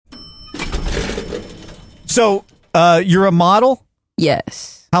So, you're a model?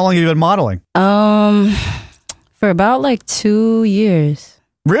 Yes. How long have you been modeling? For about like 2 years.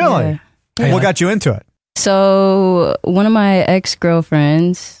 Really? Yeah. What got you into it? So one of my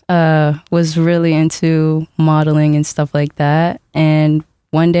ex-girlfriends was really into modeling and stuff like that. And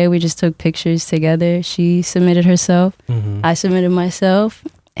one day we just took pictures together. She submitted herself. I submitted myself.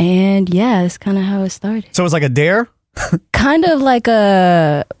 And yeah, that's kind of how it started. So it was like a dare? Kind of like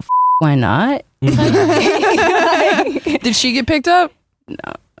a why not? Did she get picked up? No.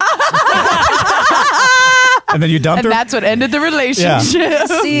 And then you dumped her? And that's what ended the relationship. Yeah.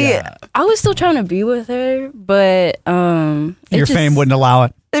 See, I was still trying to be with her, but your fame wouldn't allow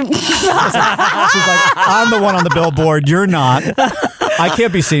it. She's like, I'm the one on the billboard. You're not. I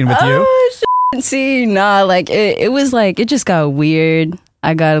can't be seen with you. See, nah, like it was like it just got weird.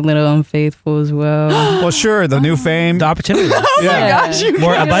 I got a little unfaithful as well. Well, sure, the new fame, the opportunity. Oh my gosh, you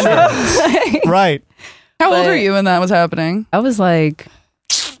more abundant. Right. How old were you when that was happening? I was like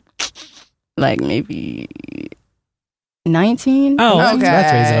maybe 19. Oh, okay.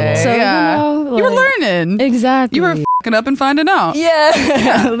 That's reasonable. So, yeah. you know, You were like- learning. Exactly. You were f***ing up and finding out.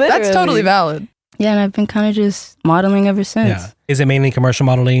 Yeah. That's totally valid. Yeah, and I've been kind of just modeling ever since. Yeah. Is it mainly commercial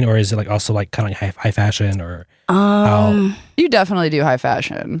modeling, or is it like also like kind of like high fashion, or? You definitely do high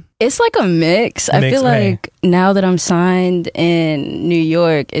fashion. It's like a mix. I feel like now that I'm signed in New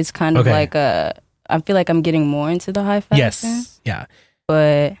York, it's kind of like I feel like I'm getting more into the high fashion. Yes. Yeah.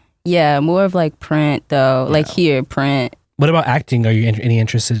 But yeah, more of like print though. Yeah. Like here, print. What about acting? Are you any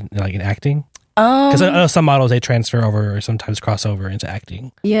interested in acting? Because I know some models, they transfer over or sometimes cross over into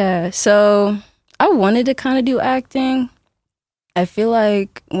acting. Yeah. So I wanted to kind of do acting. I feel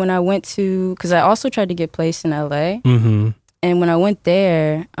like when I went to, because I also tried to get placed in LA. Mm-hmm. And when I went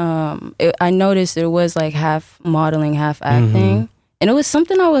there, I noticed there was like half modeling, half acting. And it was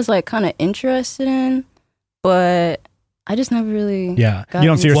something I was like kind of interested in, but I just never really got You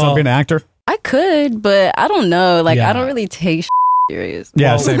don't see yourself being an actor? I could, but I don't know. Like, I don't really take serious.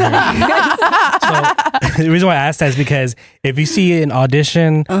 Yeah, same here. So the reason why I asked that is because if you see an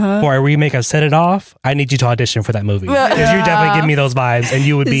audition for a remake of Set It Off, I need you to audition for that movie. Because you definitely give me those vibes, and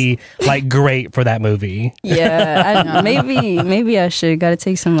you would be like great for that movie. Yeah, maybe I should. Got to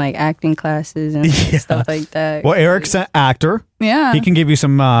take some like acting classes and stuff like that. Well, Eric's an actor. Yeah. He can give you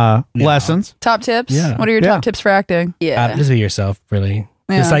some lessons. Top tips? Yeah. What are your top tips for acting? Yeah. Just be yourself, really.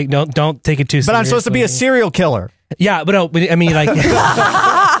 Yeah. Just like don't take it too seriously. But I'm supposed to be a serial killer. Yeah, but no, I mean like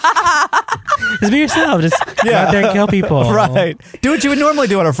just be yourself. Just go out there and kill people. Right. Do what you would normally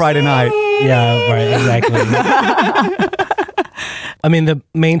do on a Friday night. Yeah, right, exactly. I mean, the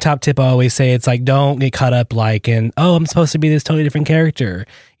main top tip I always say, it's like, don't get caught up like in, oh, I'm supposed to be this totally different character.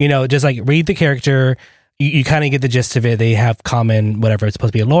 You know, just like read the character. You kind of get the gist of it. They have common, whatever, it's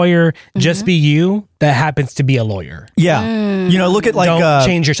supposed to be a lawyer. Just be you that happens to be a lawyer. Yeah. You know, look at like... Don't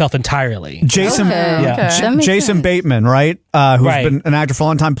change yourself entirely. Jason Jason Bateman, right? Who's been an actor for a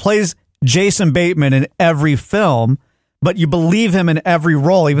long time, plays Jason Bateman in every film, but you believe him in every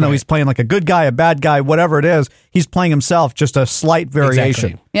role, even though he's playing like a good guy, a bad guy, whatever it is. He's playing himself, just a slight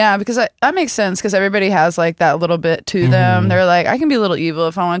variation. Exactly. Yeah, because that makes sense, because everybody has like that little bit to them. They're like, I can be a little evil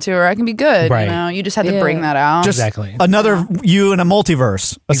if I want to, or I can be good. Right. You know, you just have to bring that out. Just exactly. Another you in a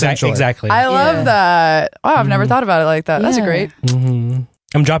multiverse, essentially. Exactly. I love that. Wow, I've never thought about it like that. That's a great.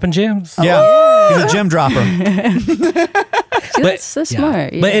 I'm dropping gems. Yeah. He's a gym dropper. That's so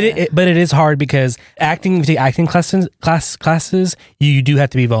smart. Yeah. But it is hard because if you take acting classes, you do have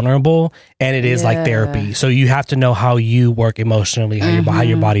to be vulnerable, and it is like therapy. So you have to know how you work emotionally, how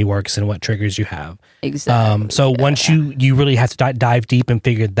your body works, and what triggers you have. Exactly. So once you really have to dive deep and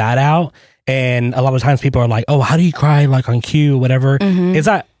figure that out. And a lot of times people are like, oh, how do you cry like on cue or whatever? It's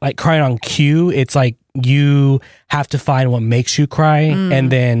not like crying on cue. It's like you have to find what makes you cry.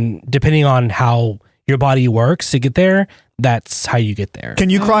 And then depending on how your body works to get there, that's how you get there.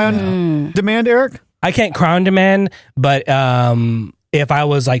 Can you cry on demand, Eric? I can't cry on demand, but if I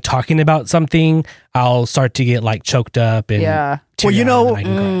was like talking about something, I'll start to get like choked up and well, you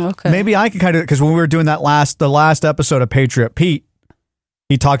know, maybe I can kind of, because when we were doing the last episode of Patriot Pete,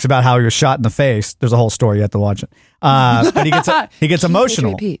 he talks about how he was shot in the face. There's a whole story, you have to watch it. But he gets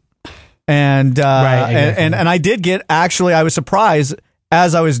emotional. And and I did get, actually, I was surprised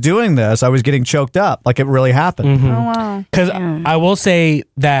as I was doing this, I was getting choked up, like it really happened. Oh wow! Because I will say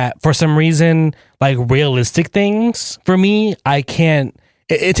that for some reason, like realistic things for me, I can't.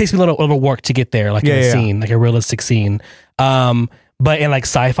 It takes me a little work to get there, like in a scene, like a realistic scene. But in like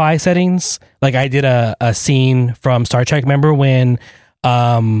sci-fi settings, like I did a scene from Star Trek. Remember when? So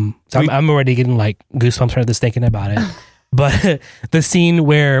I'm already getting like goosebumps from this thinking about it. But the scene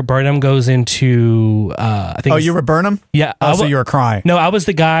where Burnham goes into, I think. Oh, you were Burnham? Yeah. Oh, so you were crying. No, I was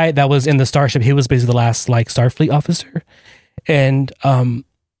the guy that was in the starship. He was basically the last like Starfleet officer, and oh,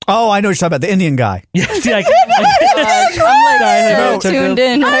 I know what you're talking about, the Indian guy. yes, like, I'm like so tuned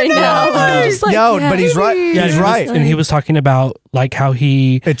in right now. I'm just like, Yo, but he's right. yeah, He's right. and he was talking about like how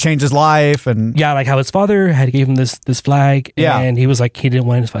he. It changed his life, and Yeah, like how his father had gave him this flag, Yeah. and he was like he didn't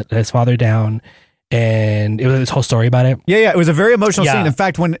want his father down, and it was this whole story about it. yeah, it was a very emotional Yeah. scene. In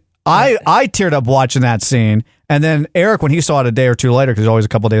fact, when I teared up watching that scene, and then Eric, when he saw it a day or two later, because he's always a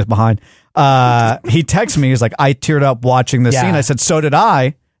couple days behind, he texted me. He's like, "I teared up watching this Yeah. scene." I said, "So did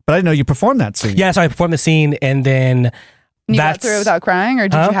I," but I didn't know you performed that scene. Yeah, so I performed the scene, and then You got through it without crying, or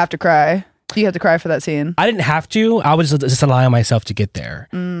did you have to cry? Do you have to cry for that scene? I didn't have to. I was just allowing myself to get there,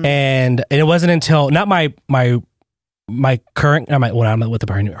 and it wasn't until not my current. I'm not with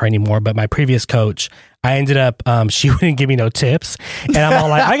her anymore, but my previous coach. I ended up. She wouldn't give me no tips, and I'm all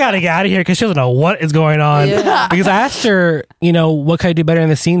like, I gotta get out of here because she doesn't know what is going on. Yeah. Because I asked her, what could I do better in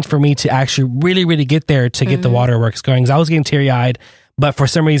the scenes for me to actually really, really get there to get the waterworks going? Because I was getting teary eyed, but for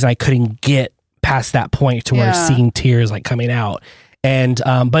some reason I couldn't get past that point to where seeing tears like coming out. And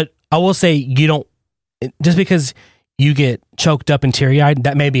but I will say you don't just because you get choked up and teary eyed,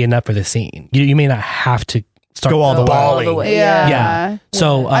 that may be enough for the scene. You may not have to start Go all the way. bawling. Yeah.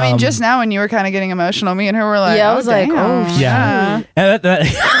 So I mean, just now when you were kind of getting emotional, me and her were like, Yeah, I was like, damn. oh, Yeah. And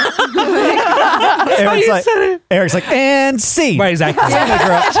Eric's like, and see. right, exactly.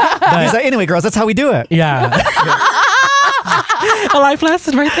 He's like, anyway, girls, that's how we do it. Yeah. A life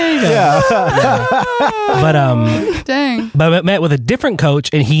lesson right there. You go. Yeah. But I met with a different coach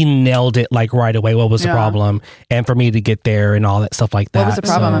and he nailed it like right away. What was the problem? And for me to get there and all that stuff like that. What was the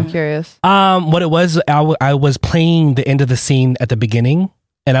problem? So, I'm curious. what it was, I was playing the end of the scene at the beginning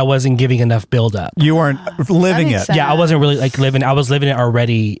and I wasn't giving enough build up. You weren't living That makes it. sense. Yeah, I wasn't really like living. I was living it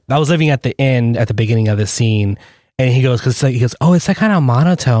already. I was living at the end, at the beginning of the scene. And he goes, oh, it's like kind of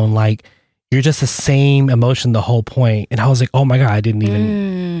monotone. Like you're just the same emotion the whole point. And I was like, oh my God, I didn't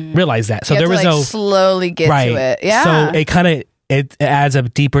even realize that. So You have there to, was like, no slowly get right. to it. Yeah. So it kind of, it adds a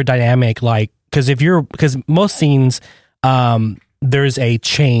deeper dynamic. Like, because most scenes, there's a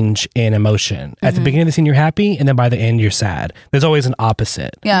change in emotion. At the beginning of the scene, you're happy, and then by the end, you're sad. There's always an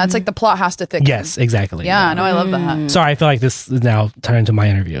opposite. Yeah, it's like the plot has to thicken. Yes, exactly. Yeah, no, I love that. Sorry, I feel like this is now turned into my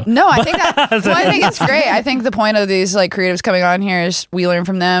interview. No, I think I think it's great. I think the point of these like creatives coming on here is we learn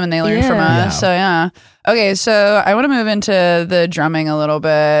from them and they learn from us. Yeah. So yeah. Okay, so I want to move into the drumming a little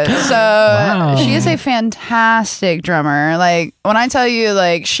bit. So she is a fantastic drummer. Like when I tell you,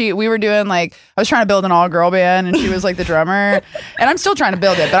 like we were doing like I was trying to build an all-girl band and she was like the drummer, and I'm still trying to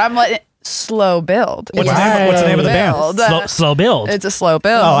build it, but I'm like slow build. What's the name of the band? Slow build. It's a slow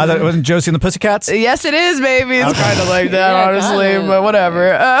build. Oh, I thought it wasn't Josie and the Pussycats? Yes, it is, baby. It's kind of like that, honestly, but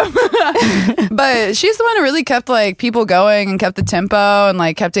whatever. But she's the one who really kept like people going and kept the tempo and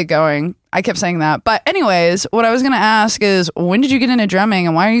like kept it going. I kept saying that. But anyways, what I was going to ask is when did you get into drumming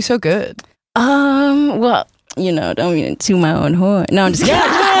and why are you so good? Well, don't mean to my own horn. No, I'm just kidding.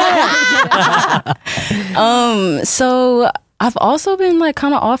 So I've also been like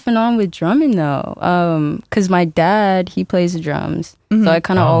kind of off and on with drumming though. Because my dad, he plays the drums. So I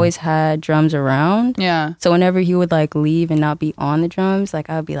kind of always had drums around. Yeah. So whenever he would like leave and not be on the drums, like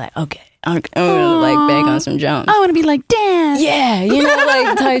I'd be like, okay, I'm gonna like bang on some drums. I want to be like, Dan. Yeah,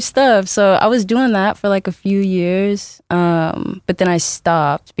 like type stuff. So I was doing that for like a few years. But then I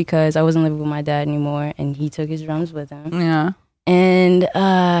stopped because I wasn't living with my dad anymore and he took his drums with him. Yeah. And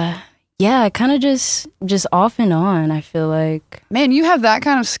yeah, kind of just off and on, I feel like. Man, you have that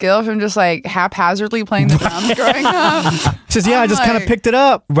kind of skill from just like haphazardly playing the drums growing up. She says, I just kind of picked it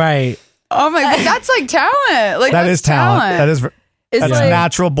up. Right. Oh my God, that's like talent. Like That is talent. That's like,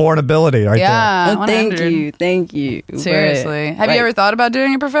 natural born ability right yeah. oh, thank you. Seriously. But, Have you ever thought about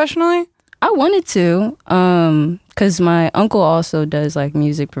doing it professionally? I wanted to, because my uncle also does like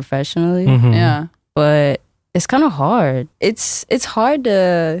music professionally. Yeah. But it's kind of hard. It's hard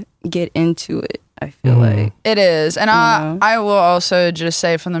to get into it, I feel like. It is. And I will also just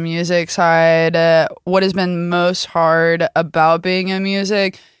say from the music side, what has been most hard about being in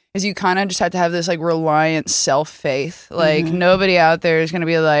music is you kind of just have to have this like reliant self-faith. Like nobody out there is going to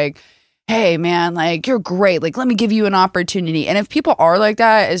be like, hey man, like you're great. Like let me give you an opportunity. And if people are like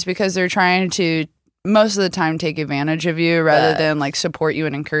that, it's because they're trying to most of the time take advantage of you rather than like support you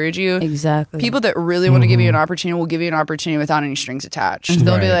and encourage you. Exactly. People that really want to give you an opportunity will give you an opportunity without any strings attached.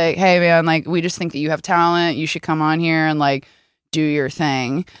 They'll be like, hey man, like we just think that you have talent. You should come on here and like do your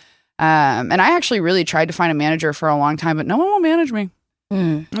thing. And I actually really tried to find a manager for a long time, but no one will manage me.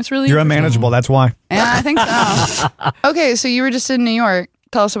 That's really You're unmanageable. That's why. Yeah, I think so. Okay, so you were just in New York.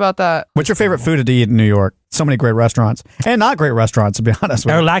 Tell us about that. What's your favorite food to eat in New York? So many great restaurants. And not great restaurants, to be honest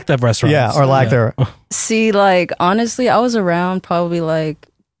with you. Or lack of restaurants. Yeah, or lack there. See, like, honestly, I was around probably like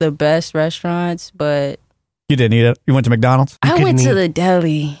the best restaurants, but You didn't eat it? You went to McDonald's? I went to the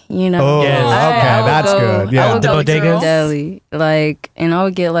deli, you know. Oh, Yes. okay. That's good. Yeah. I would The go to the bodegas? deli, like, and I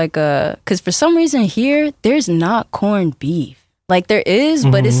would get like because for some reason here, there's not corned beef. Like there is,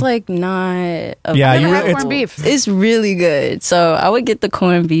 but it's like not. Yeah, you really, corned beef. It's really good. So I would get the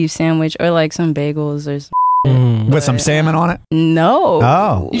corned beef sandwich or like some bagels or some. with some salmon on it? No.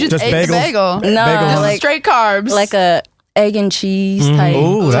 Oh, You just ate bagels? the bagel. No, Bagels. like Straight carbs. like a egg and cheese type.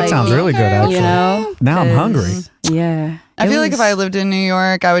 Ooh, that type sounds really good, actually. You know. Now I'm 'Cause, hungry. Yeah. I It feel like if was- I lived in New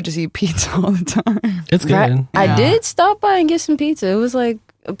York, I would just eat pizza all the time. It's good. Right. I Yeah. did stop by and get some pizza. It was like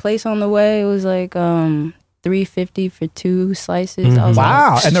a place on the way. It was like $3.50 for 2 slices. I was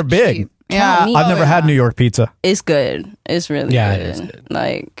Wow, like, and they're big. Yeah. me. I've never had New York pizza. it's good. It's really Yeah, good. it is good.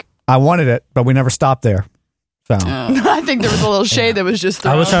 Like I wanted it, but we never stopped there. So I think there was a little shade that was just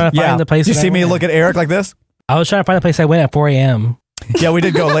thrown. I was trying to find the place. You that see I me went. look at Eric like this? I was trying to find the place I went at 4 a.m. Yeah, we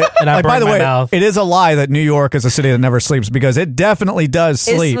did go late. And I Like, by burned the my way, mouth. it is a lie that New York is a city that never sleeps because it definitely does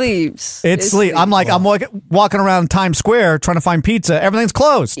sleep. it sleeps. It sleeps. I'm like, I'm walking around Times Square trying to find pizza. Everything's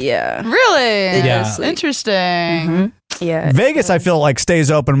closed. Yeah. Really? Yeah. does sleep. Interesting. Yeah. Vegas, I feel like,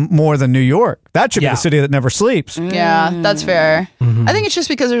 stays open more than New York. That should be Yeah. the city that never sleeps. Yeah, that's fair. I think it's just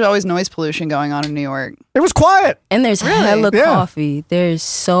because there's always noise pollution going on in New York. It was quiet. And there's hella Yeah. coffee. There's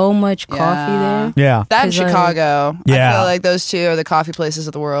so much coffee there. Yeah. That and 'Cause, like- Chicago. Yeah. I feel like those two are the coffee places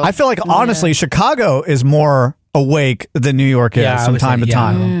of the world. I feel like, honestly, Chicago is more awake than New York is Yeah, I from would say, time to yeah.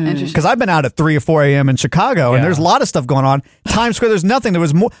 time. Interesting. Because I've been out at 3 or 4 a.m. in Chicago, and Yeah. there's a lot of stuff going on. Times Square, there's nothing. There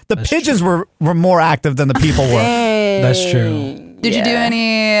was more. The pigeons were more active than the people were. That's true. Did you do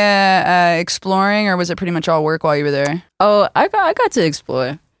any exploring, or was it pretty much all work while you were there? Oh, I got to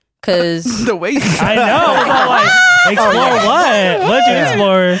explore. Cause The way I know. It's all like, explore what? What did you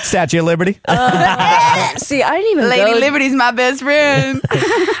explore? Statue of Liberty. see, I didn't even Lady go. Liberty's my best friend.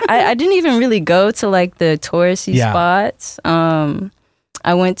 I didn't even really go to like the touristy Yeah. spots.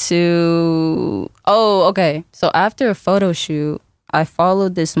 I went to okay. So after a photo shoot, I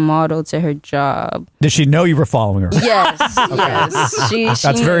followed this model to her job. Did she know you were following her? Yes, yes. She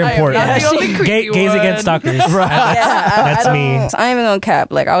That's very important. not the only creepy Gaze one. against stalkers. That's me. I ain't even gonna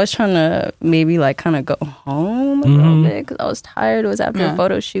cap. Like I was trying to maybe like kind of go home a little bit because I was tired. It was after a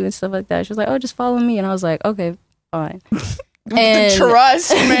photo shoot and stuff like that. She was like, "Oh, just follow me," and I was like, "Okay, fine." And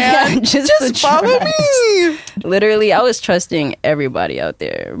Trust, man. yeah, just the follow trust. me. Literally, I was trusting everybody out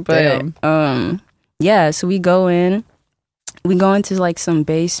there. But Damn. yeah, so we go into like some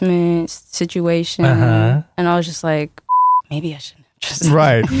basement situation, Uh-huh. and I was just like, maybe I shouldn't trust.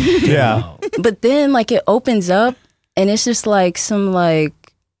 Right. Yeah. But then like it opens up, and it's just like some like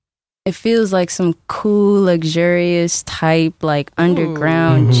it feels like some cool, luxurious type like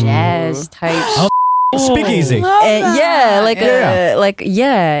underground jazz type. Speakeasy. And yeah, like Happy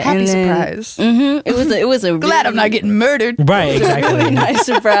and then- surprise. It was a Glad I'm really- not getting murdered. Right, exactly. really nice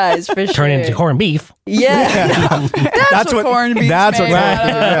surprise for sure. Turn into corned beef. Yeah. That's what corned beef. That's what.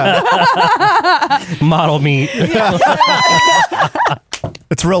 Yeah. Model meat.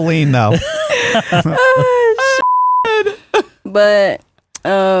 It's real lean though. But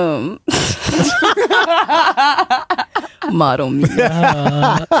model me.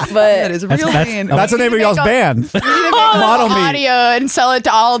 That But is real that's- lean. That's the name of y'all's band. Model meat. audio and sell it to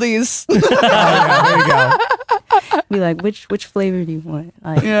Aldi's. Oh, yeah, there you go. be like, which flavor do you want?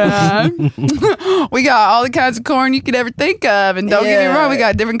 Like, Yeah. We got all the kinds of corn you could ever think of. And don't get me Yeah. wrong, we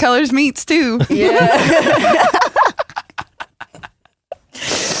got different colors meats too. yeah.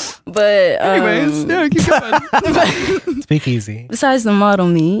 But Anyways, no, keep going. Speakeasy. besides the model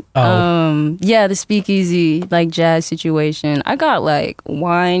meet, Oh. yeah, the speakeasy like jazz situation, I got like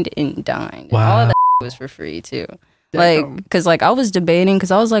wined and dined. And all Wow. of that was for free too. Like, cause like I was debating,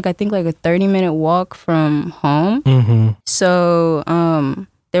 cause I was like, I think like a 30-minute walk from home. Mm-hmm. So,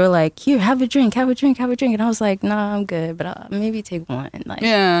 they were like, here, have a drink. And I was like, nah, I'm good, but I'll maybe take one. Like,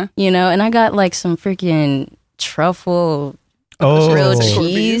 Yeah. you know, and I got like some freaking truffle Oh, grilled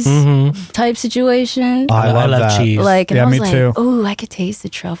cheese Mm-hmm. type situation. I I love love that. cheese. Like, and Yeah, I was me like, too. oh, I could taste the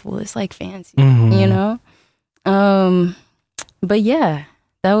truffle. It's like fancy, Mhm. you know? But yeah,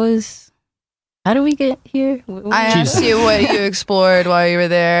 that was, how did we get here? I asked you what you explored while you were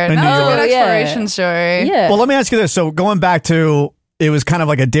there. In That New was a York. good Yeah. exploration story. Yeah. Well, let me ask you this. So going back to, it was kind of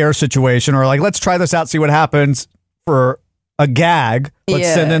like a dare situation, or like, let's try this out, see what happens for a gag. Let's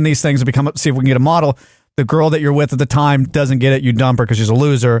Yeah. send in these things and see if we can get a model. the girl that you're with at the time doesn't get it, you dump her because she's a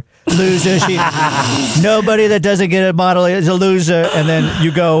loser. Loser. Nobody that doesn't get a model is a loser. And then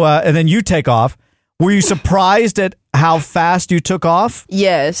you go, and then you take off. Were you surprised at how fast you took off?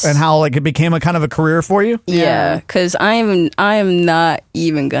 Yes. And how like it became a kind of a career for you? Yeah, because I am not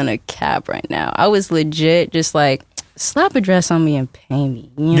even gonna cap right now. I was legit just like, slap a dress on me and pay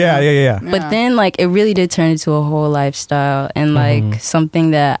me. You know? Yeah. But then like it really did turn into a whole lifestyle and like something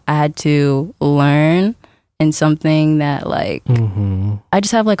that I had to learn and something that like I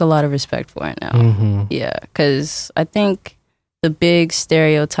just have like a lot of respect for it now. Yeah, because I think the big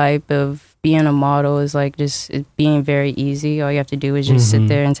stereotype of being a model is like just it being very easy. All you have to do is just sit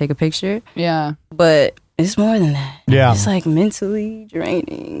there and take a picture. Yeah. But it's more than that. Yeah. It's like mentally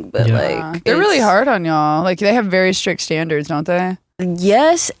draining. But like they're really hard on y'all. Like they have very strict standards, don't they?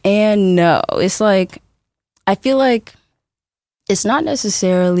 Yes and no. It's like I feel like it's not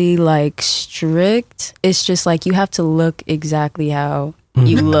necessarily like strict. It's just like you have to look exactly how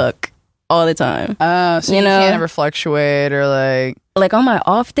you look all the time. So you can't ever fluctuate or like on my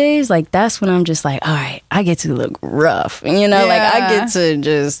off days, like that's when I'm just like, all right, I get to look rough. You know, like I get to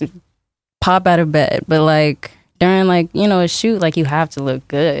just pop out of bed. But like during like, you know, a shoot, like you have to look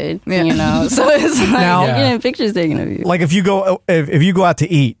good. You know? So it's like now, you're getting pictures taken of you. Like if you go out to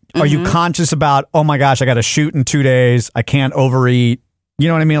eat, are you conscious about, oh my gosh, I got to shoot in 2 days. I can't overeat. You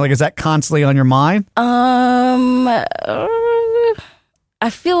know what I mean? Like, is that constantly on your mind? I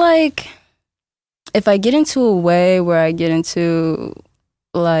feel like if I get into a way where I get into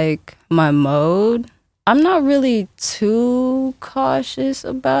like my mode, I'm not really too cautious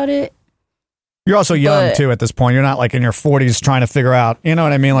about it. You're also young too at this point. You're not like in your 40s trying to figure out, you know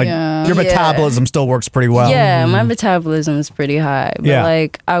what I mean? Like your metabolism still works pretty well. Yeah, my metabolism is pretty high. But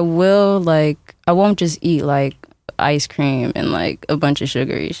like I won't just eat like ice cream and like a bunch of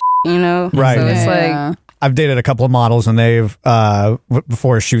sugary you know? Right. So it's like I've dated a couple of models and they've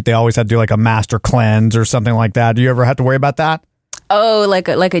before a shoot they always had to do like a master cleanse or something like that. Do you ever have to worry about that? Oh, like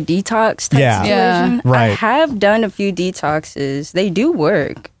a detox type situation? Yeah, right. I have done a few detoxes. They do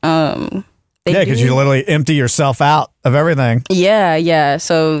work. Because you literally empty yourself out of everything. Yeah.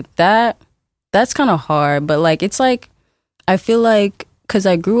 So that's kind of hard. But like, it's like, I feel like, because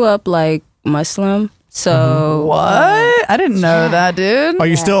I grew up like Muslim. So. What? I didn't know that, dude. Are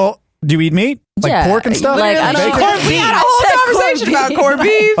you still, do you eat meat? Like pork and stuff? Like, I don't corned beef. We had a whole conversation about corned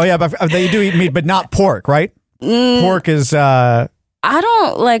beef. Oh, yeah, but they do eat meat, but not pork, right? Pork is. I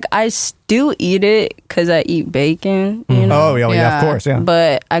don't like. I do eat it because I eat bacon. You know? Oh yeah, of course, yeah.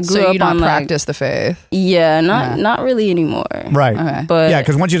 But I grew up you don't on practice the faith. Yeah, not really anymore. Right. Okay. But yeah,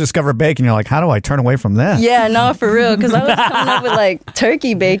 because once you discover bacon, you're like, how do I turn away from this? Yeah, no, for real. Because I was coming up with like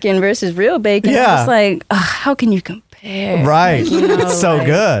turkey bacon versus real bacon. Yeah. I was like, how can you compare? Right. Like, you know, it's so like,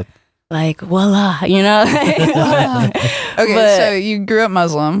 good. Like voila, you know. Okay, so you grew up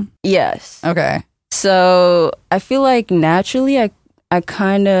Muslim. Yes. Okay. So I feel like naturally I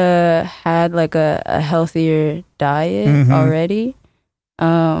kind of had like a healthier diet already.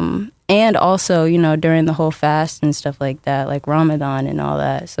 And also, you know, during the whole fast and stuff like that, like Ramadan and all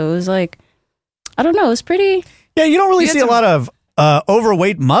that. So it was like, I don't know, it was pretty. Yeah, you don't really see a lot of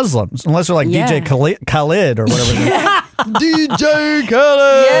overweight Muslims unless they're like DJ Khalid or whatever. DJ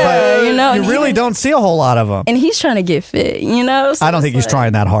Khaled. Yeah, but you know. You really don't see a whole lot of them. And he's trying to get fit, you know? So I don't think he's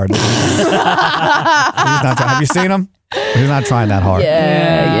trying that hard. Have you seen him? He's not trying that hard.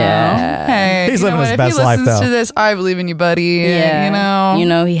 Yeah. Hey, he's living his best life, though. To this, I believe in you, buddy. Yeah. You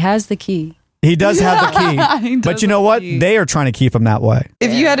know, he has the key. He does have the key. But you know what? They are trying to keep him that way.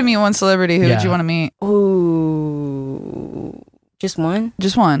 If you had to meet one celebrity, who would you want to meet? Ooh. Just one?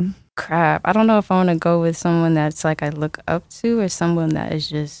 Just one. Crap. I don't know if I want to go with someone that's like I look up to or someone that is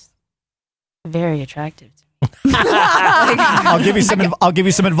just very attractive to me. I'll give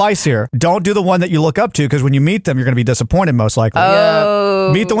you some advice here. Don't do the one that you look up to, because when you meet them, you're going to be disappointed most likely.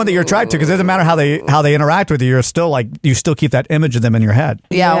 Oh. Meet the one that you're attracted to, because it doesn't matter how they interact with you. You're still like, you still keep that image of them in your head.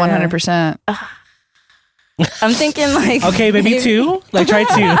 Yeah, 100%. I'm thinking like, okay, maybe two. Like try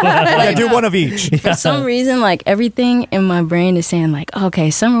two. Yeah, do one of each. For some reason, like everything in my brain is saying like,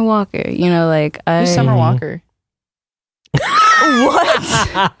 okay, Summer Walker. You know, like Who's Summer Walker? What?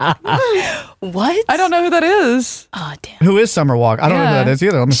 What? I don't know who that is. Oh damn. Who is Summer Walker? I don't know who that is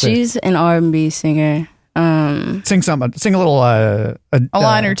either. Let me see. She's an R&B singer. Sing a little a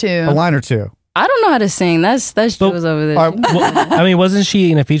line or two. A line or two. I don't know how to sing. That's Jules over there. Well, I mean, wasn't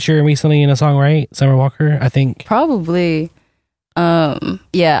she in a feature recently in a song, right? Summer Walker, I think. Probably.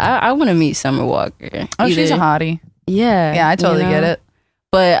 Yeah, I want to meet Summer Walker. Oh, she's a hottie. Yeah. Yeah, I totally get it.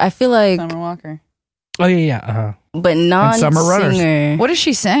 But I feel like Summer Walker. Oh yeah. But non-singer. What does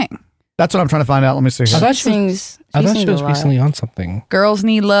she sing? That's what I'm trying to find out. Let me see. I Here. thought she was recently on something. Girls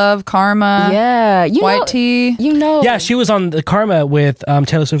Need Love, Karma. Yeah, White Tea. Yeah, she was on the Karma with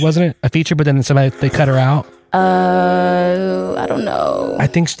Taylor Swift, wasn't it? A feature, but then they cut her out. I don't know. I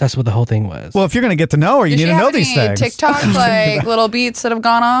think that's what the whole thing was. Well, if you're going to get to know her, you need to know these things. TikTok, like little beats that have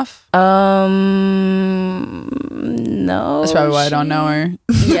gone off? No. That's probably why I don't know her.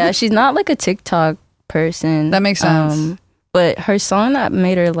 Yeah, she's not like a TikTok person. That makes sense. But her song that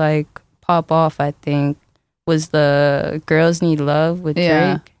made her like pop off, I think, was the Girls Need Love with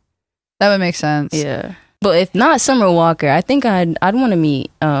Drake. That would make sense. Yeah. But if not Summer Walker, I think I'd want to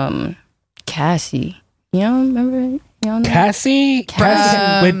meet Cassie. You don't remember? Cassie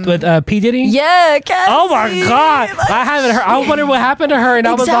with P Diddy. Yeah, Cassie. Oh my God, I haven't heard. I wonder what happened to her, and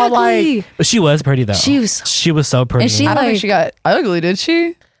I was all like, but she was pretty though. She was so pretty. And I don't think she got ugly, did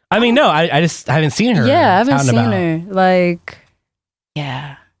she? I mean, no, I just haven't seen her. Yeah, I haven't seen her. Like,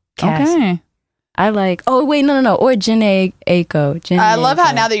 yeah, Cassie. Okay. I like. Oh wait, no. Or Janae Aiko. I love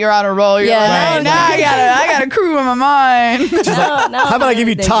how now that you're on a roll, you're like, now I got a crew in my mind. How about I give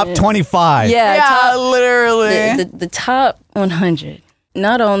you top 25? Yeah, literally the top 100.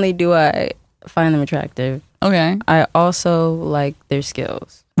 Not only do I find them attractive, I also like their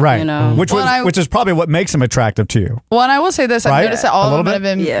skills. Right. You know? Which is probably what makes them attractive to you. Well, and I will say this, I've noticed that all of them have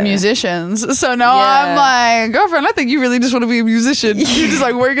been musicians. So now I'm like, girlfriend, I think you really just want to be a musician. You're just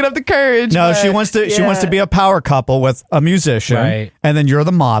like working up the courage. No, she wants to be a power couple with a musician. Right. And then you're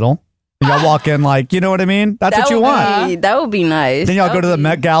the model. And y'all walk in like, you know what I mean? That's what you want. That would be nice. Then y'all go to the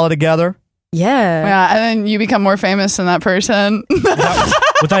Met Gala together. Yeah, and then you become more famous than that person.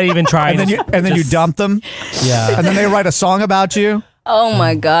 Without even trying. And then you dump them. Yeah. And then they write a song about you. Oh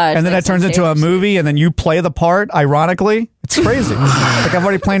my God. And then it turns into a movie and then you play the part, ironically. It's crazy. Like I've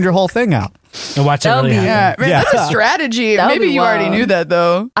already planned your whole thing out. And watch it really happen. Yeah, that's a strategy. Maybe you already knew that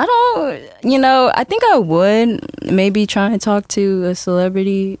though. I don't, I think I would maybe try and talk to a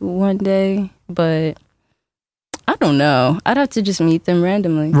celebrity one day, but I don't know. I'd have to just meet them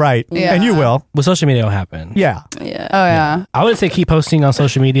randomly. Right. Yeah. And you will. Well, social media will happen. Yeah. Yeah. Oh, yeah. I would say keep posting on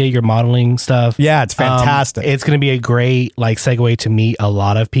social media, your modeling stuff. Yeah, it's fantastic. It's going to be a great segue to meet a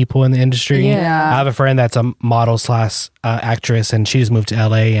lot of people in the industry. Yeah. I have a friend that's a model / actress, and she just moved to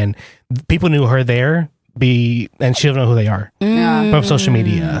LA, and people knew her there. And she doesn't know who they are from social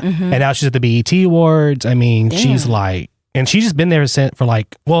media. Mm-hmm. And now she's at the BET Awards. I mean, she's like, and she's just been there for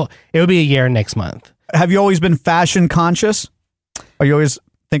it would be a year next month. Have you always been fashion conscious? Are you always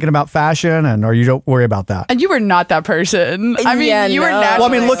thinking about fashion, or you don't worry about that? And you were not that person. I mean, you were naturally. Well,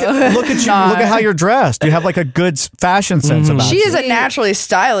 I mean, look at you. Look at how you're dressed. You have like a good fashion sense about She you. is a naturally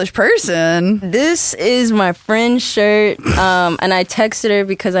stylish person. This is my friend's shirt, and I texted her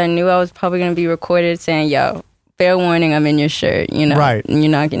because I knew I was probably going to be recorded saying, "Yo, fair warning, I'm in your shirt. You know, right? And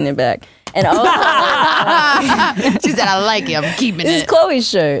you're not getting it back." And also, she said, "I like it. I'm keeping it." It's Chloe's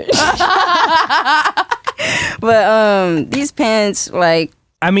shirt. But these pants, like,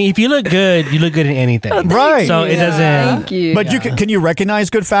 I mean, if you look good, you look good in anything, right? So it doesn't. Thank you. But can you recognize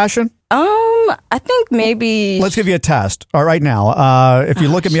good fashion? I think maybe. Let's give you a test. All right, now, if you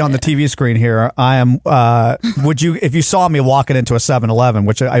look at me on the TV screen here, I am. Would you, if you saw me walking into a 7-Eleven,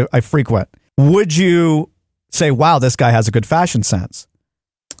 which I frequent, would you say, "Wow, this guy has a good fashion sense"?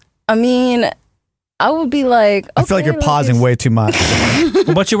 I mean, I would be like, I feel like you're pausing way too much.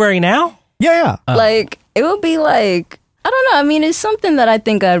 What you're wearing now? Yeah. Like, it would be like, I don't know. I mean, it's something that I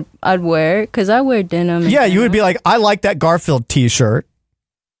think I'd wear because I wear denim. Yeah, you would be like, I like that Garfield T-shirt,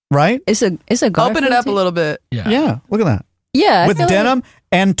 right? It's a Garfield. Open it up a little bit. Yeah. Look at that. Yeah, with denim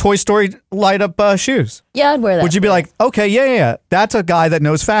and Toy Story light up shoes. Yeah, I'd wear that. Would you be like, okay, yeah, that's a guy that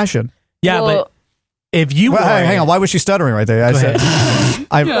knows fashion? Yeah, but. If you hang on, why was she stuttering right there? I'm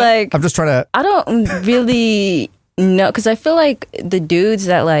just trying to. I don't really know because I feel like the dudes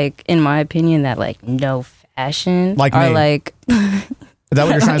that in my opinion, that know fashion are me. Like. Is that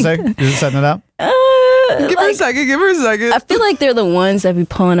what you're trying to say? You're just setting it up. Give her a second. I feel like they're the ones that be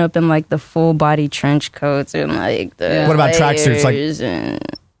pulling up in the full body trench coats and the. What about tracksuits?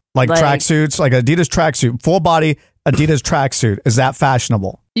 Like tracksuits, like Adidas tracksuit, full body Adidas tracksuit. Is that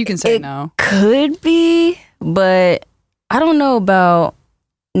fashionable? You can say no. Could be, but I don't know about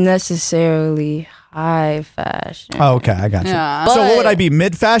necessarily high fashion. Oh, okay, I got you. Yeah. So what would I be,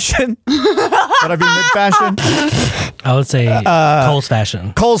 mid-fashion? Would I be mid-fashion? I would say Kohl's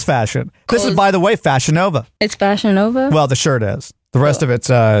fashion. Kohl's fashion. This is, by the way, Fashion Nova. It's Fashion Nova? Well, the shirt is. The rest of it's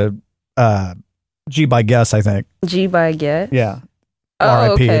G by Guess, I think. G by Guess? Yeah.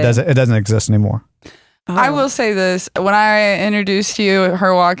 Oh, RIP. okay. It doesn't exist anymore. Oh. I will say this. When I introduced you,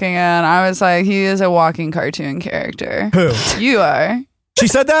 her walking in, I was like, he is a walking cartoon character. Who? You are. She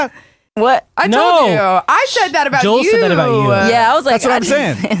said that? What? I told you. I said that about Joel you. said that about you. Yeah, I was like, That's what I'm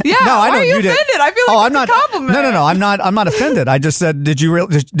saying. Yeah, No, I why know are you you did. offended? I feel like it's a compliment. No. I'm not offended. I just said, did she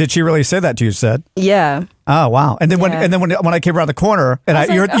really say that to you, Syd? Yeah. Oh wow! And then when I came around the corner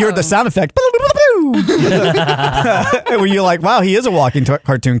and you heard the sound effect, were you like, wow, he is a walking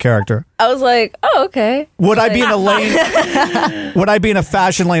cartoon character? I was like, oh, okay. Would I be in a lane? Would I be in a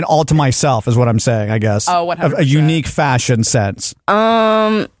fashion lane all to myself? Is what I'm saying. I guess. Oh, 100%. A unique fashion sense.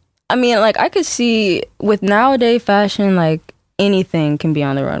 I mean, like, I could see with nowadays fashion, like, anything can be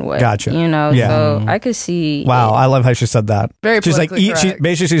on the runway. Gotcha. You know, so I could see. Wow, I love how she said that. Very She's like, politically correct. she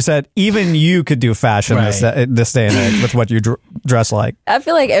basically said, even you could do fashion this day and age with what you dress like. I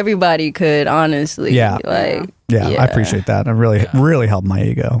feel like everybody could, honestly. Yeah. Like, yeah, I appreciate that. It really helped my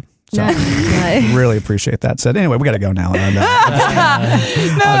ego. So really appreciate that. Syd. Anyway, we got to go now. No, and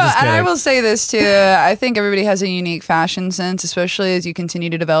I will say this too. I think everybody has a unique fashion sense, especially as you continue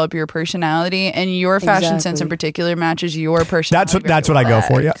to develop your personality, and your fashion sense in particular matches your personality. That's what I go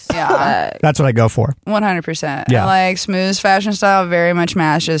for. Yeah, that's what I go for. 100%. Yeah, like Smooth's fashion style very much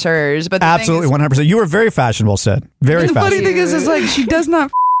matches hers. But absolutely 100%. You were very fashionable, Syd. Very fashionable. The funny thing is like she does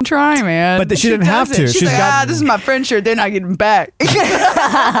not try, man. But she didn't have to. She's like, this is my friend shirt. They're not getting back.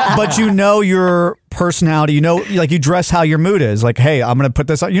 But you know your personality. You know, like you dress how your mood is. Like, hey, I'm going to put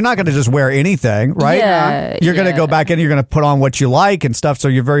this on. You're not going to just wear anything, right? Yeah, you're going to go back in. You're going to put on what you like and stuff. So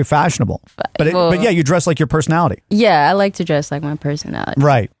you're very fashionable. But yeah, you dress like your personality. Yeah, I like to dress like my personality.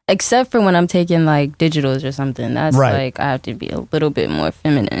 Right. Except for when I'm taking like digitals or something. That's like I have to be a little bit more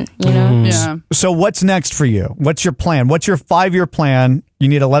feminine, you know? Yeah. So what's next for you? What's your plan? What's your 5-year plan? You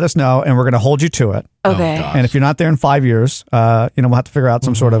need to let us know, and we're going to hold you to it. Okay. And if you're not there in 5 years, we'll have to figure out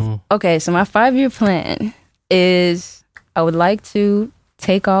some sort of. Okay, so my 5-year plan is I would like to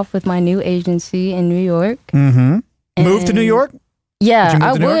take off with my new agency in New York. Mm-hmm. Move to New York? Yeah,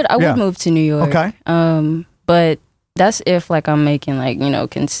 I would move to New York. Okay. But that's if like I'm making like, you know,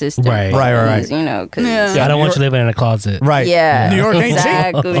 consistent. Right. You know, because I don't want you living in a closet. Right. Yeah. New York ain't cheap.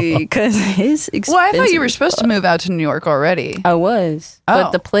 Exactly. Because it's expensive. Well, I thought you were supposed to move out to New York already. I was. Oh.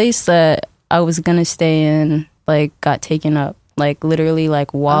 But the place that I was going to stay in like got taken up. Like literally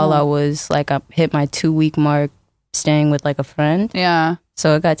like while I was like I hit my 2-week mark staying with like a friend. Yeah.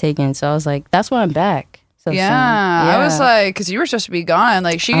 So it got taken. So I was like, that's why I'm back. So I was like, because you were supposed to be gone.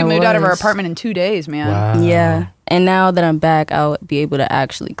 Like she moved out of her apartment in 2 days, man. Wow. Yeah. And now that I'm back, I'll be able to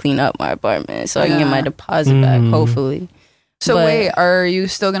actually clean up my apartment so I can get my deposit back, hopefully. So wait, are you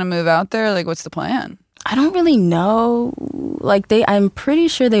still going to move out there? Like, what's the plan? I don't really know. Like I'm pretty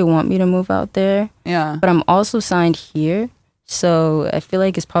sure they want me to move out there. Yeah. But I'm also signed here. So I feel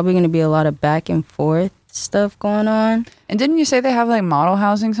like it's probably going to be a lot of back and forth stuff going on. And didn't you say they have like model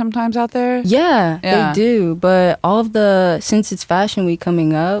housing sometimes out there? Yeah, they do. But since it's Fashion Week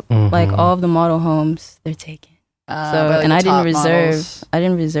coming up, like all of the model homes, they're taken. Like and I didn't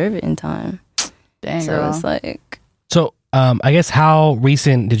reserve it in time. Dang, so girl. it's like. So I guess how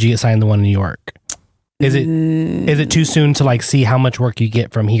recent did you get signed the one in New York? Is it too soon to like see how much work you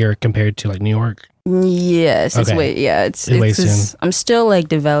get from here compared to like New York? Yes, it's way soon. I'm still like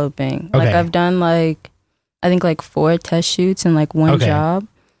developing. Okay. Like I've done like I think like 4 test shoots and like 1 job.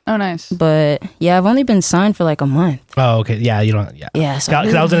 Oh, nice. But yeah, I've only been signed for like a month. Oh, okay. Yeah, you don't. Yeah. Yeah. So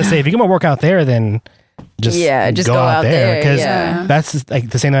because I was gonna say if you can work out there, then just go out there because that's like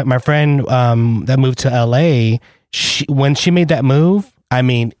the same. My friend that moved to LA, when she made that move. I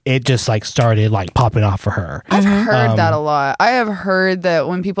mean, it just like started like popping off for her. I've heard that a lot. I have heard that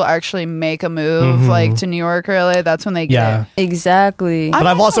when people actually make a move like to New York or LA, that's when they get exactly. But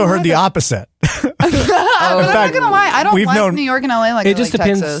I've also heard the opposite. I'm not gonna lie, I don't like New York and LA like it just like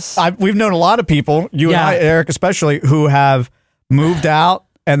depends. Texas. We've known a lot of people, you and I, Eric especially, who have moved out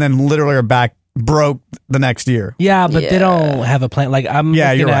and then literally are back broke the next year. Yeah, but they don't have a plan. Like I'm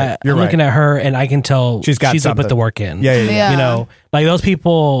looking at her and I can tell she's up with the work in. Yeah. You know, like those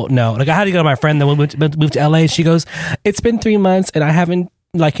people, no. Like I had to go to my friend that moved to LA. She goes, it's been 3 months and I haven't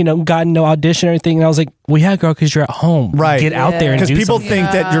like, you know, gotten no audition or anything. And I was like, well, yeah, girl, because you're at home. Right. Get out there and do because people something.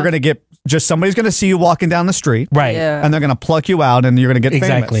 think that you're going to get just somebody's going to see you walking down the street. Right. And they're going to pluck you out and you're going to get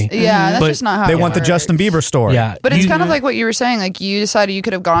exactly. famous. Yeah, that's just not how they it want the works. Justin Bieber story. Yeah. But it's kind of like what you were saying. Like you decided you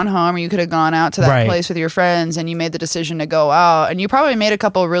could have gone home or you could have gone out to that place with your friends and you made the decision to go out. And you probably made a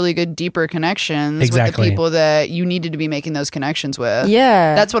couple really good, deeper connections with the people that you needed to be making those connections with.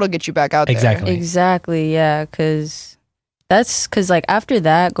 Yeah. That's what'll get you back out there. Exactly. Yeah. Because like after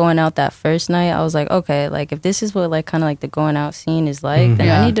that, going out that first night, I was like, okay, like if this is what like kind of like the going out scene is like, then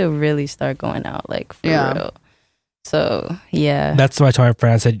I need to really start going out like for real. So yeah. That's why I told my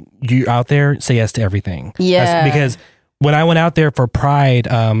friend, I said, you're out there, say yes to everything. Yeah. Because when I went out there for Pride,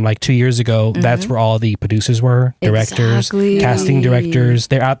 like 2 years ago, that's where all the producers were, directors, casting directors.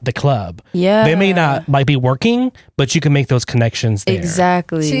 They're at the club. Yeah, they may not like be working, but you can make those connections there.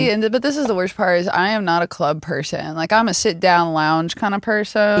 Exactly. See, but this is the worst part: is I am not a club person. Like I'm a sit down lounge kind of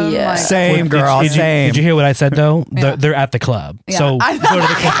person. Yeah, like, same girl. Same. Did you hear what I said though? They're at the club, so go to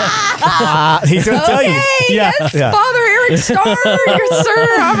the club. He's gonna tell you. Yes, Father Eric Starr, yes, sir.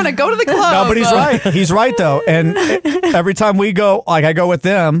 I'm gonna go to the club. No, but he's right. He's right though, and every time we go, like I go with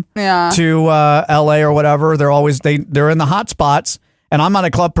them to LA or whatever, they're always they're in the hot spots, and I'm not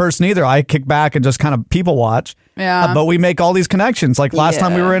a club person either. I kick back and just kind of people watch. Yeah, but we make all these connections. Like last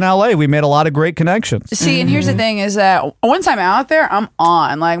time we were in LA, we made a lot of great connections. See, and here's the thing: is that once I'm out there, I'm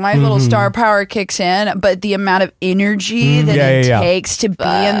on. Like my little star power kicks in, but the amount of energy that it takes to be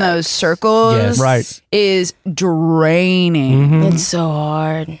in those circles, is draining. It's so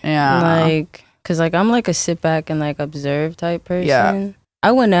hard. Yeah, like. Cause like I'm like a sit back and like observe type person. Yeah.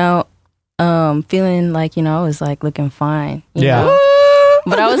 I went out feeling like, you know, I was like looking fine. You know?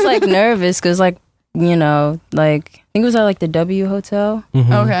 But I was like nervous because like, you know, like I think it was at like the W Hotel. Okay.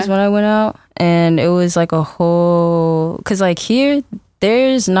 That's when I went out. And it was like a whole, cause like here,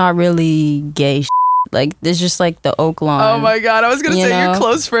 there's not really gay like there's just like the Oak Lawn. Oh my God, I was gonna say your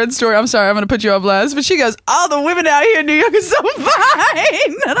close friend story. I'm sorry, I'm gonna put you on blast, but she goes, "All the women out here in New York are so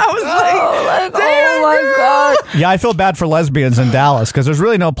fine," and I was like, "Damn, oh my God." Yeah, I feel bad for lesbians in Dallas because there's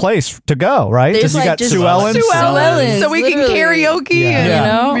really no place to go, right? There's you like got just Sue Ellen, so we can karaoke, you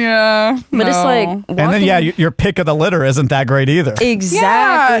know. Yeah, but it's like, and then your pick of the litter isn't that great either.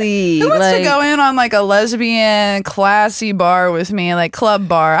 Exactly. Who wants to go in on like a lesbian classy bar with me, like club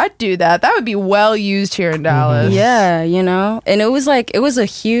bar? I'd do that. That would be well used here in Dallas. Yeah, you know, and it was a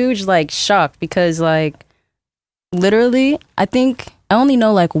huge like shock because like literally I think I only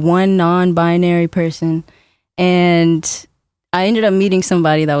know like one non-binary person, and I ended up meeting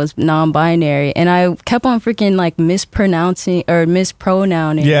somebody that was non-binary, and I kept on freaking like mispronouncing or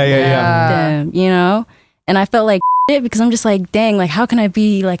mispronouncing them, you know, and I felt like shit because I'm just like, dang, like how can I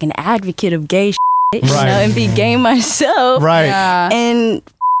be like an advocate of gay shit, you know, and be gay myself, and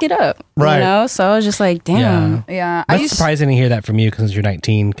it up, you know. So I was just like, damn. Yeah. That's surprising to hear that from you because you're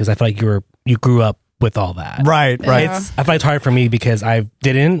 19. Because I feel like you grew up with all that. Right. I feel like it's hard for me because I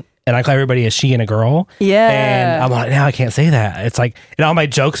didn't, and I call everybody a she and a girl. Yeah. And I'm like, now I can't say that. It's like, and all my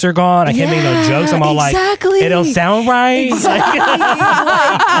jokes are gone. I can't make no jokes. I'm all like, it don't sound right. Exactly.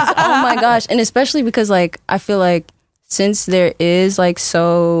 Oh my gosh. And especially because like I feel like since there is like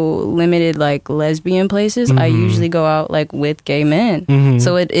so limited like lesbian places, I usually go out like with gay men.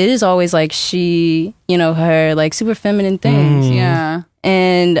 So it is always like she, you know, her like super feminine things. Yeah.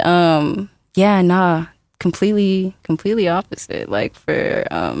 And completely opposite. Like for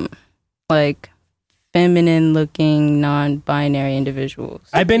like feminine looking non-binary individuals.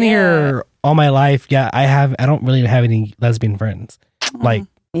 I've been here all my life. Yeah, I don't really have any lesbian friends. Like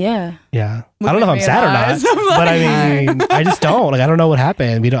yeah. I don't know if I'm sad or not, but I mean, I just don't. Like, I don't know what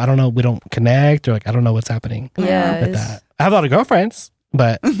happened. We don't connect, or like, I don't know what's happening. Yeah. With that. I have a lot of girlfriends,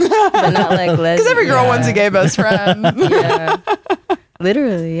 but not like lesbian. Because every girl wants a gay best friend.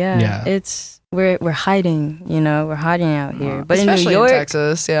 Literally, it's we're hiding, you know, we're hiding out here. But especially in New York,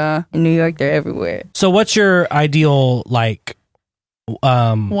 Texas, in New York, they're everywhere. So, what's your ideal like?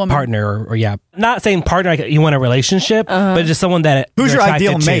 Partner or not saying partner like you want a relationship, but just someone that who's your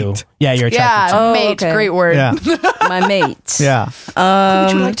ideal mate? You're attracted to. Mate, great word. My mate. Who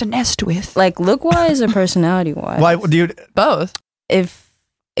would you like to nest with? Like look wise or personality wise? Why do you both? If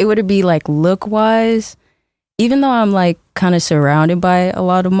it would be like look wise, even though I'm like kind of surrounded by a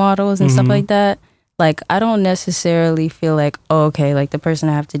lot of models and stuff like that, like I don't necessarily feel like like the person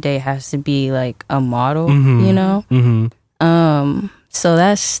I have to date has to be like a model, you know. So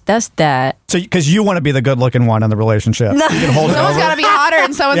that's that. So because you want to be the good looking one in the relationship, no. Someone's got to be hotter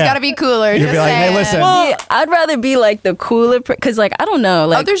and someone's got to be cooler. You'd be like, hey, listen. Well, I'd rather be like the cooler because like I don't know,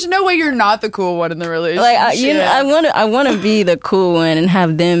 like there's no way you're not the cool one in the relationship. Like I want to be the cool one and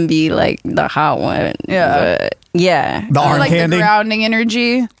have them be like the hot one. But, the arm like candy, the grounding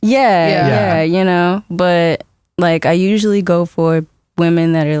energy. Yeah, you know. But like I usually go for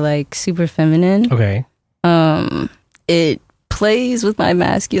women that are like super feminine. Okay. It plays with my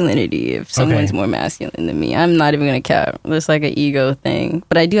masculinity if someone's more masculine than me. I'm not even gonna cap. It's like an ego thing,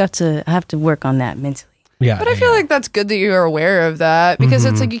 but I have to work on that mentally. Yeah, but I feel like that's good that you're aware of that because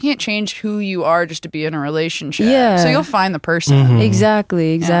it's like you can't change who you are just to be in a relationship. Yeah, so you'll find the person.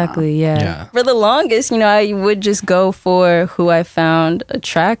 Exactly. Yeah. For the longest, you know, I would just go for who I found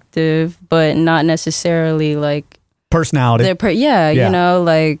attractive, but not necessarily like personality. You know,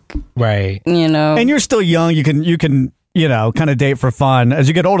 like right. You know, and you're still young. You can kind of date for fun. As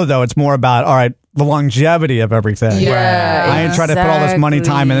you get older, though, it's more about, all right, the longevity of everything. Yeah, I ain't trying to put all this money,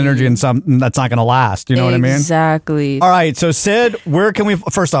 time, and energy in something that's not going to last. You know what I mean? Exactly. All right. So, Syd, where can we,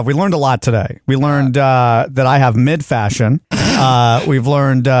 first off, we learned a lot today. We learned that I have mid-fashion. We've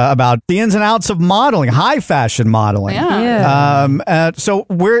learned about the ins and outs of modeling, high fashion modeling. So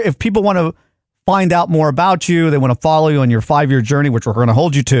if people want to find out more about you, they want to follow you on your 5-year journey, which we're going to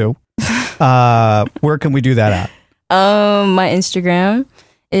hold you to, where can we do that at? My Instagram,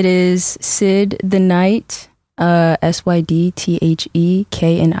 it is Syd Knight,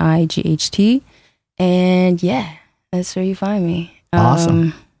 SYDTHEKNIGHT. And yeah, that's where you find me.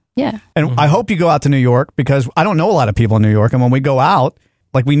 Awesome. Yeah. And I hope you go out to New York, because I don't know a lot of people in New York. And when we go out,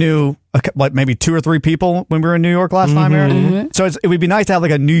 like we knew like maybe 2 or 3 people when we were in New York last time here. So it would be nice to have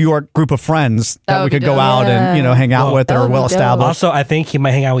like a New York group of friends that we could go out and, hang out with that are well established. Also, I think he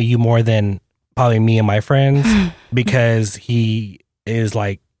might hang out with you more than probably me and my friends, because he is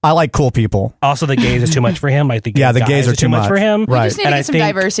like, I like cool people. Also, the gays is too much for him. Like the gays are too much for him. We just need to get some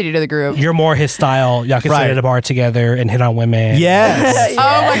diversity to the group. You're more his style. Y'all can sit at a bar together and hit on women. Yes.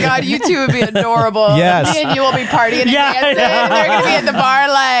 Oh my God, you two would be adorable. Yes. Me and you will be partying and dancing. They're going to be at the bar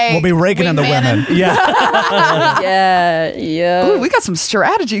like... We'll be raking in the women. Yeah. Ooh, we got some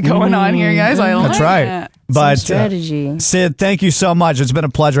strategy going on here, guys. I like That's right. it. But strategy. Syd, thank you so much. It's been a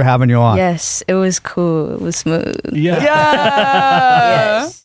pleasure having you on. Yes, it was cool. It was smooth. Yeah. Yes.